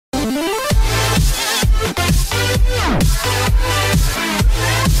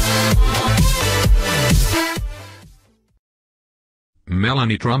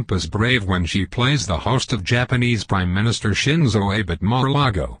Melanie Trump is brave when she plays the host of Japanese Prime Minister Shinzo Abe at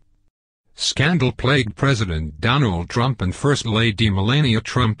Mar-a-Lago. Scandal-plagued President Donald Trump and First Lady Melania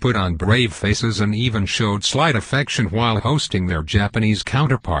Trump put on brave faces and even showed slight affection while hosting their Japanese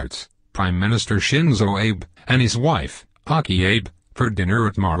counterparts, Prime Minister Shinzo Abe and his wife, Aki Abe, for dinner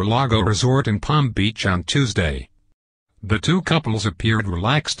at Mar-a-Lago Resort in Palm Beach on Tuesday. The two couples appeared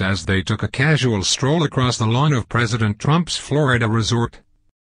relaxed as they took a casual stroll across the lawn of President Trump's Florida resort.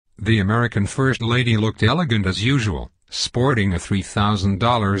 The American First Lady looked elegant as usual, sporting a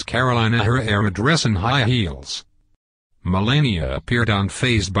 $3,000 Carolina Herrera dress and high heels. Melania appeared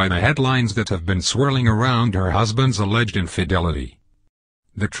unfazed by the headlines that have been swirling around her husband's alleged infidelity.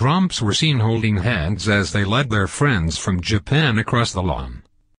 The Trumps were seen holding hands as they led their friends from Japan across the lawn.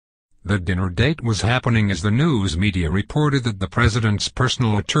 The dinner date was happening as the news media reported that the president's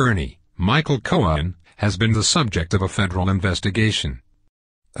personal attorney, Michael Cohen, has been the subject of a federal investigation.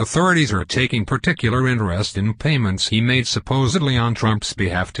 Authorities are taking particular interest in payments he made supposedly on Trump's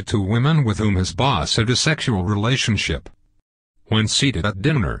behalf to two women with whom his boss had a sexual relationship. When seated at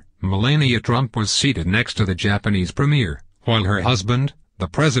dinner, Melania Trump was seated next to the Japanese premier, while her husband, the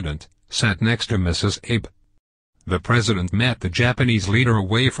president, sat next to Mrs. Abe. The president met the Japanese leader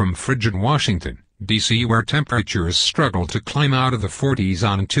away from frigid Washington, D.C., where temperatures struggled to climb out of the 40s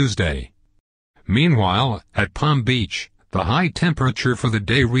on Tuesday. Meanwhile, at Palm Beach, the high temperature for the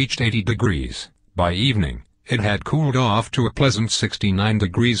day reached 80 degrees. By evening, it had cooled off to a pleasant 69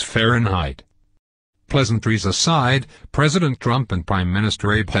 degrees Fahrenheit. Pleasantries aside, President Trump and Prime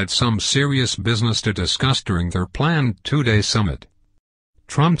Minister Abe had some serious business to discuss during their planned two-day summit.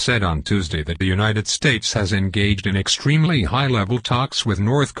 Trump said on Tuesday that the United States has engaged in extremely high-level talks with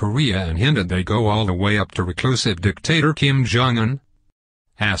North Korea and hinted they go all the way up to reclusive dictator Kim Jong-un.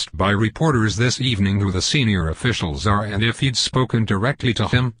 Asked by reporters this evening who the senior officials are and if he'd spoken directly to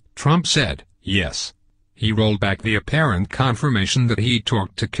him, Trump said, yes. He rolled back the apparent confirmation that he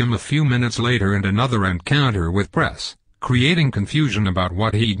talked to Kim a few minutes later in another encounter with press, creating confusion about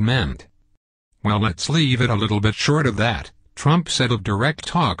what he'd meant. Well, let's leave it a little bit short of that, Trump said of direct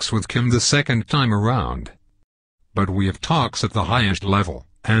talks with Kim the second time around. But we have talks at the highest level,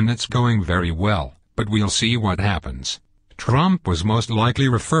 and it's going very well, but we'll see what happens. Trump was most likely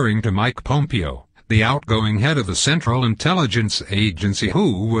referring to Mike Pompeo, the outgoing head of the Central Intelligence Agency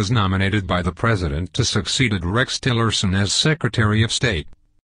who was nominated by the president to succeed Rex Tillerson as Secretary of State.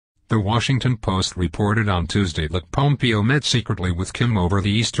 The Washington Post reported on Tuesday that Pompeo met secretly with Kim over the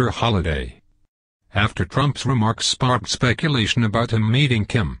Easter holiday. After Trump's remarks sparked speculation about him meeting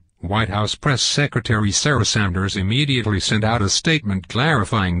Kim, White House Press Secretary Sarah Sanders immediately sent out a statement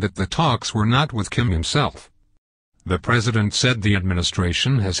clarifying that the talks were not with Kim himself. The president said the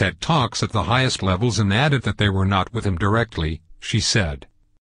administration has had talks at the highest levels and added that they were not with him directly, she said.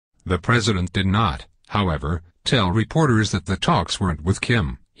 The president did not, however, tell reporters that the talks weren't with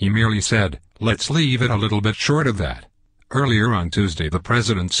Kim. He merely said, let's leave it a little bit short of that. Earlier on Tuesday the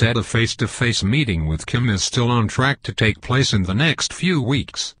president said a face-to-face meeting with Kim is still on track to take place in the next few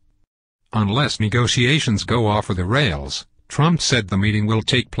weeks. Unless negotiations go off the rails, Trump said the meeting will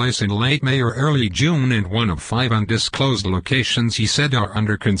take place in late May or early June and one of 5 undisclosed locations he said are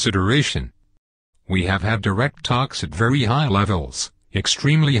under consideration. We have had direct talks at very high levels,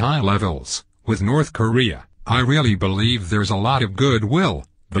 extremely high levels, with North Korea. I really believe there's a lot of goodwill,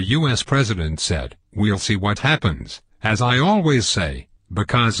 the U.S. president said. We'll see what happens. As I always say,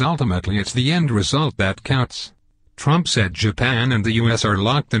 because ultimately it's the end result that counts. Trump said Japan and the U.S. are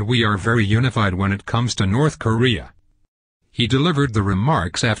locked and we are very unified when it comes to North Korea. He delivered the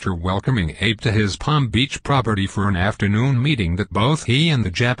remarks after welcoming Abe to his Palm Beach property for an afternoon meeting that both he and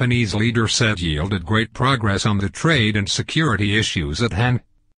the Japanese leader said yielded great progress on the trade and security issues at hand.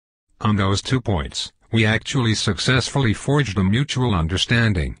 On those 2 points, we actually successfully forged a mutual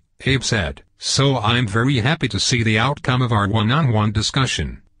understanding, Abe said. So I'm very happy to see the outcome of our one-on-one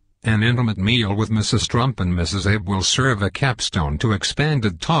discussion. An intimate meal with Mrs. Trump and Mrs. Abe will serve a capstone to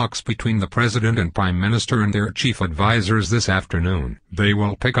expanded talks between the president and prime minister and their chief advisors this afternoon. They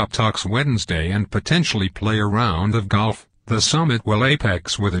will pick up talks Wednesday and potentially play a round of golf. The summit will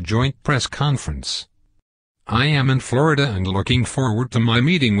apex with a joint press conference. I am in Florida and looking forward to my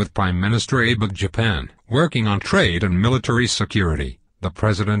meeting with Prime Minister Abe of Japan, working on trade and military security, the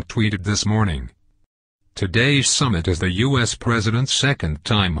president tweeted this morning. Today's summit is the U.S. president's second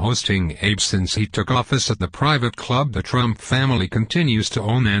time hosting Abe since he took office at the private club the Trump family continues to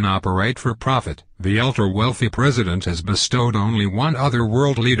own and operate for profit. The ultra-wealthy president has bestowed only one other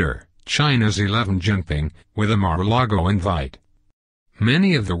world leader, China's Xi Jinping, with a Mar-a-Lago invite.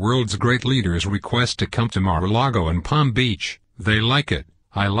 Many of the world's great leaders request to come to Mar-a-Lago in Palm Beach. They like it,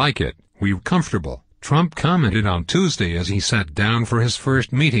 I like it, we're comfortable, Trump commented on Tuesday as he sat down for his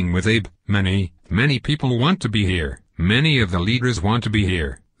first meeting with Abe. Many people want to be here. Many of the leaders want to be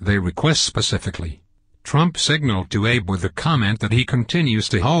here. They request specifically. Trump signaled to Abe with the comment that he continues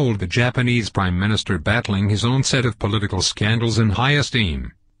to hold the Japanese prime minister battling his own set of political scandals in high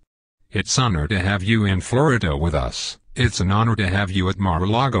esteem. It's an honor to have you in Florida with us. It's an honor to have you at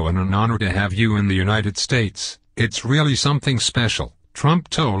Mar-a-Lago and an honor to have you in the United States. It's really something special, Trump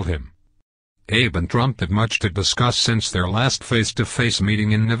told him. Abe and Trump have much to discuss since their last face-to-face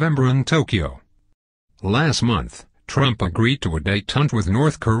meeting in November in Tokyo. Last month, Trump agreed to a détente with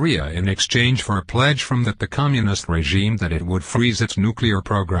North Korea in exchange for a pledge from the communist regime that it would freeze its nuclear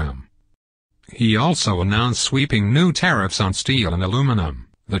program. He also announced sweeping new tariffs on steel and aluminum.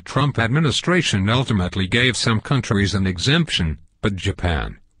 The Trump administration ultimately gave some countries an exemption, but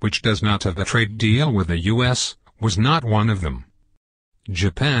Japan, which does not have a trade deal with the U.S., was not one of them.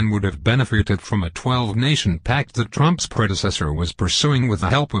 Japan would have benefited from a 12-nation pact that Trump's predecessor was pursuing with the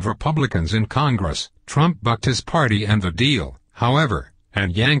help of Republicans in Congress. Trump bucked his party and the deal, however,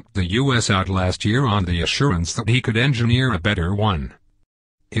 and yanked the U.S. out last year on the assurance that he could engineer a better one.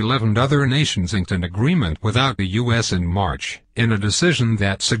 11 other nations inked an agreement without the U.S. in March, in a decision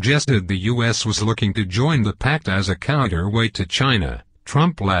that suggested the U.S. was looking to join the pact as a counterweight to China.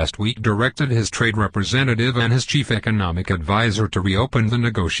 Trump last week directed his trade representative and his chief economic advisor to reopen the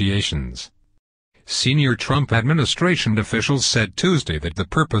negotiations. Senior Trump administration officials said Tuesday that the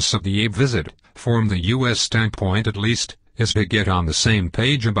purpose of the Abe visit, from the U.S. standpoint at least, is to get on the same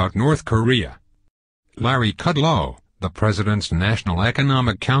page about North Korea. Larry Kudlow, the president's National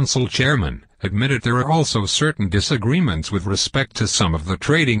Economic Council chairman, admitted there are also certain disagreements with respect to some of the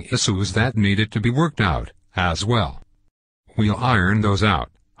trading issues that needed to be worked out, as well. We'll iron those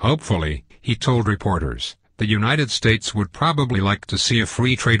out, hopefully, he told reporters. The United States would probably like to see a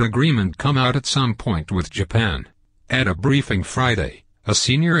free trade agreement come out at some point with Japan. At a briefing Friday, a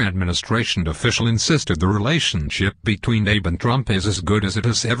senior administration official insisted the relationship between Abe and Trump is as good as it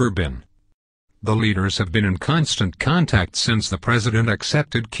has ever been. The leaders have been in constant contact since the president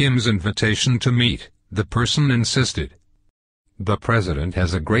accepted Kim's invitation to meet, the person insisted. The president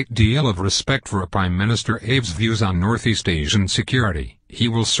has a great deal of respect for Prime Minister Abe's views on Northeast Asian security. He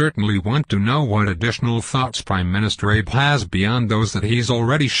will certainly want to know what additional thoughts Prime Minister Abe has beyond those that he's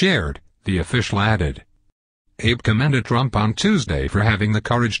already shared, the official added. Abe commended Trump on Tuesday for having the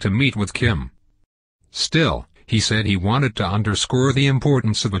courage to meet with Kim. Still, he said he wanted to underscore the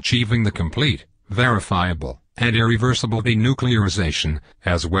importance of achieving the complete, verifiable, and irreversible denuclearization,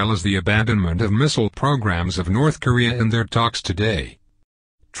 as well as the abandonment of missile programs of North Korea in their talks today.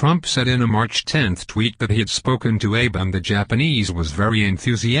 Trump said in a March 10 tweet that he had spoken to Abe and the Japanese was very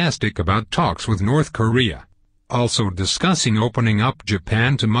enthusiastic about talks with North Korea. Also discussing opening up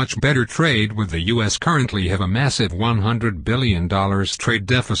Japan to much better trade with the U.S. currently have a massive $100 billion trade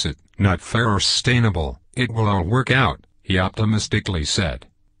deficit, not fair or sustainable. It will all work out, he optimistically said.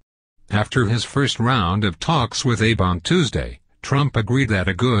 After his first round of talks with Abe on Tuesday, Trump agreed that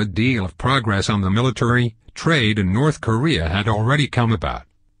a good deal of progress on the military, trade and North Korea had already come about.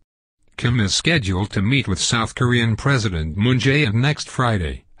 Kim is scheduled to meet with South Korean President Moon Jae-in next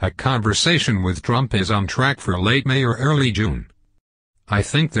Friday. A conversation with Trump is on track for late May or early June. I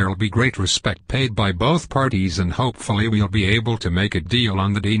think there'll be great respect paid by both parties and hopefully we'll be able to make a deal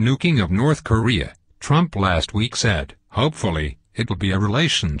on the denuking of North Korea, Trump last week said. Hopefully, it'll be a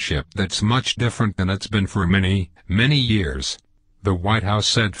relationship that's much different than it's been for many, many years. The White House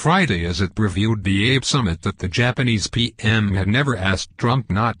said Friday as it reviewed the Abe summit that the Japanese PM had never asked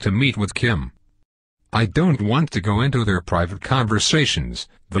Trump not to meet with Kim. I don't want to go into their private conversations,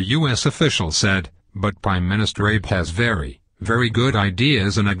 the U.S. official said, but Prime Minister Abe has very, very good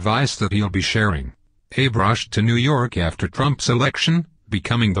ideas and advice that he'll be sharing. Abe rushed to New York after Trump's election,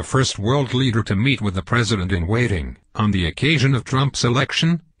 becoming the first world leader to meet with the president-in-waiting. On the occasion of Trump's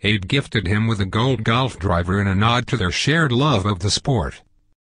election, Abe gifted him with a gold golf driver in a nod to their shared love of the sport.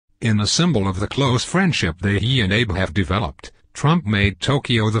 In a symbol of the close friendship he and Abe have developed, Trump made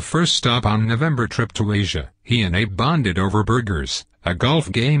Tokyo the first stop on November trip to Asia. He and Abe bonded over burgers, a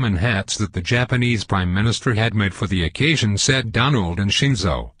golf game and hats that the Japanese Prime Minister had made for the occasion, said Donald and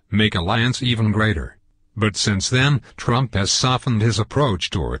Shinzo, make alliance even greater. But since then, Trump has softened his approach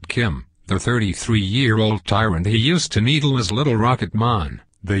toward Kim. the 33-year-old tyrant he used to needle as Little Rocket Man.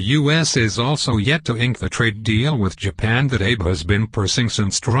 The U.S. is also yet to ink the trade deal with Japan that Abe has been pressing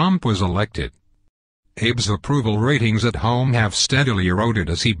since Trump was elected. Abe's approval ratings at home have steadily eroded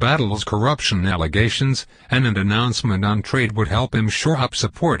as he battles corruption allegations, and an announcement on trade would help him shore up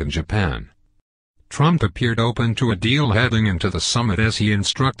support in Japan. Trump appeared open to a deal heading into the summit as he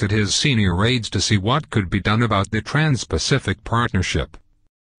instructed his senior aides to see what could be done about the Trans-Pacific Partnership.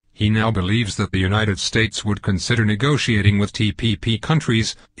 He now believes that the United States would consider negotiating with TPP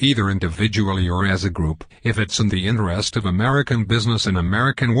countries, either individually or as a group, if it's in the interest of American business and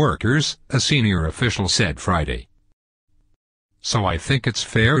American workers, a senior official said Friday. So I think it's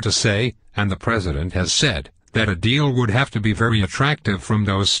fair to say, and the president has said, that a deal would have to be very attractive from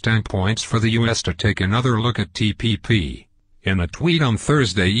those standpoints for the U.S. to take another look at TPP. In a tweet on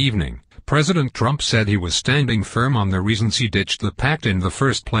Thursday evening, President Trump said he was standing firm on the reasons he ditched the pact in the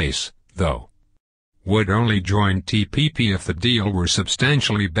first place, though. Would only join TPP if the deal were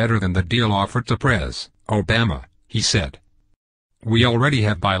substantially better than the deal offered to Pres. Obama, he said. We already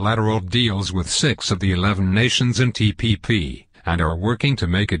have bilateral deals with 6 of the 11 nations in TPP, and are working to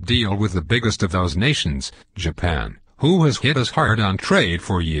make a deal with the biggest of those nations, Japan, who has hit us hard on trade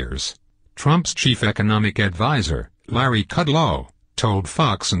for years. Trump's chief economic advisor, Larry Kudlow, told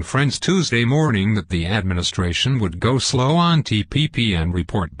Fox and Friends Tuesday morning that the administration would go slow on TPP and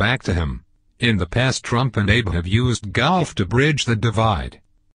report back to him. In the past, Trump and Abe have used golf to bridge the divide.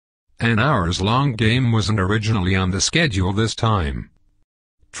 An hours-long game wasn't originally on the schedule this time.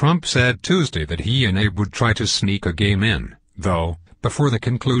 Trump said Tuesday that he and Abe would try to sneak a game in, though, before the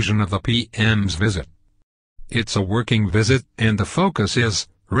conclusion of the PM's visit. It's a working visit, and the focus is,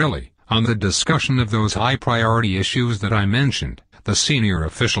 really, on the discussion of those high-priority issues that I mentioned, the senior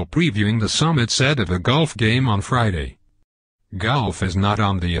official previewing the summit said of a golf game on Friday. Golf is not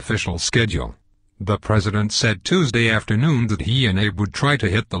on the official schedule. The president said Tuesday afternoon that he and Abe would try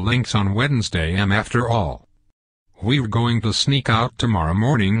to hit the links on Wednesday. After all, we're going to sneak out tomorrow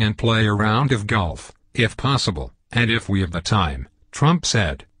morning and play a round of golf, if possible, and if we have the time, Trump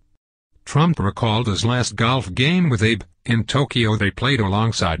said. Trump recalled his last golf game with Abe. In Tokyo they played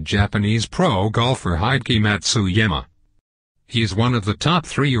alongside Japanese pro golfer Hideki Matsuyama. He's one of the top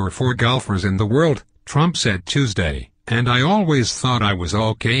 3 or 4 golfers in the world, Trump said Tuesday, and I always thought I was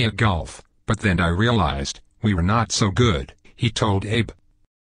okay at golf, but then I realized we were not so good, he told Abe.